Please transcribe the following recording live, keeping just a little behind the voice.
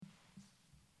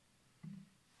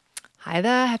Hi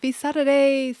there, happy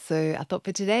Saturday. So, our thought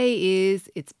for today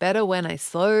is it's better when I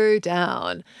slow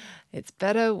down. It's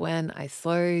better when I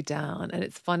slow down. And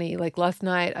it's funny, like last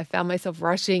night, I found myself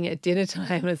rushing at dinner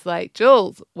time. It's like,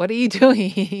 Jules, what are you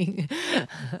doing?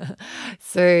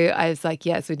 So, I was like,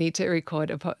 yes, we need to record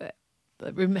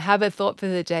have a thought for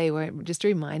the day where we're just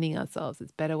reminding ourselves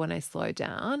it's better when I slow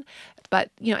down.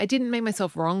 But, I didn't make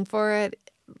myself wrong for it.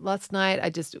 Last night,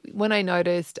 when I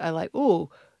noticed, I like, oh,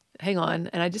 hang on.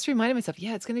 And I just reminded myself,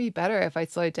 yeah, it's going to be better if I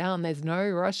slow down. There's no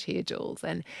rush here, Jules.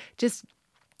 And just,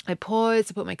 I paused,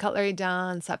 I put my cutlery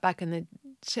down, sat back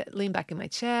leaned back in my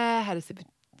chair, had a sip of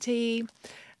tea,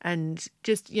 and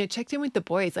just, checked in with the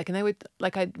boys. Like, and they would,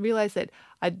 like, I realized that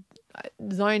I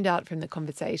zoned out from the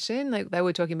conversation. Like, they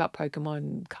were talking about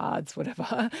Pokemon cards,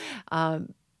 whatever.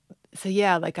 Um, so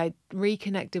yeah, like I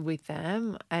reconnected with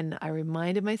them and I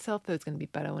reminded myself that it was going to be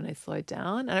better when I slowed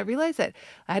down. And I realized that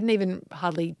I hadn't even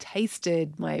hardly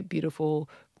tasted my beautiful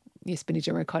spinach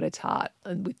and ricotta tart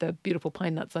and with the beautiful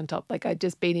pine nuts on top. Like I'd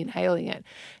just been inhaling it,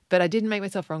 but I didn't make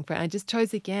myself wrong for it. I just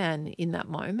chose again in that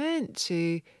moment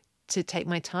to take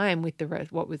my time with the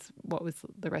rest, what was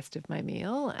the rest of my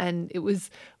meal, and it was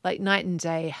like night and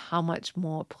day how much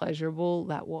more pleasurable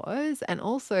that was, and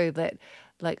also that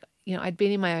like I'd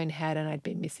been in my own head and I'd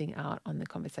been missing out on the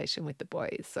conversation with the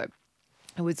boys. So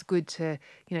it was good to,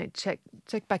 check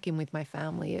back in with my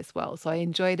family as well. So I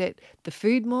enjoyed the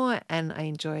food more, and I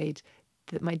enjoyed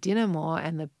my dinner more,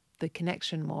 and the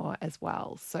connection more as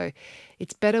well. So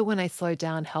it's better when I slow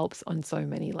down helps on so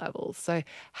many levels. So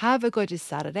have a gorgeous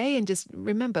Saturday, and just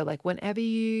remember, like whenever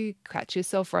you catch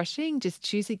yourself rushing, just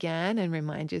choose again and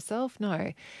remind yourself,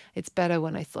 no, it's better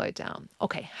when I slow down.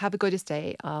 Okay, have a gorgeous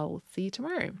day. I'll see you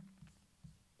tomorrow.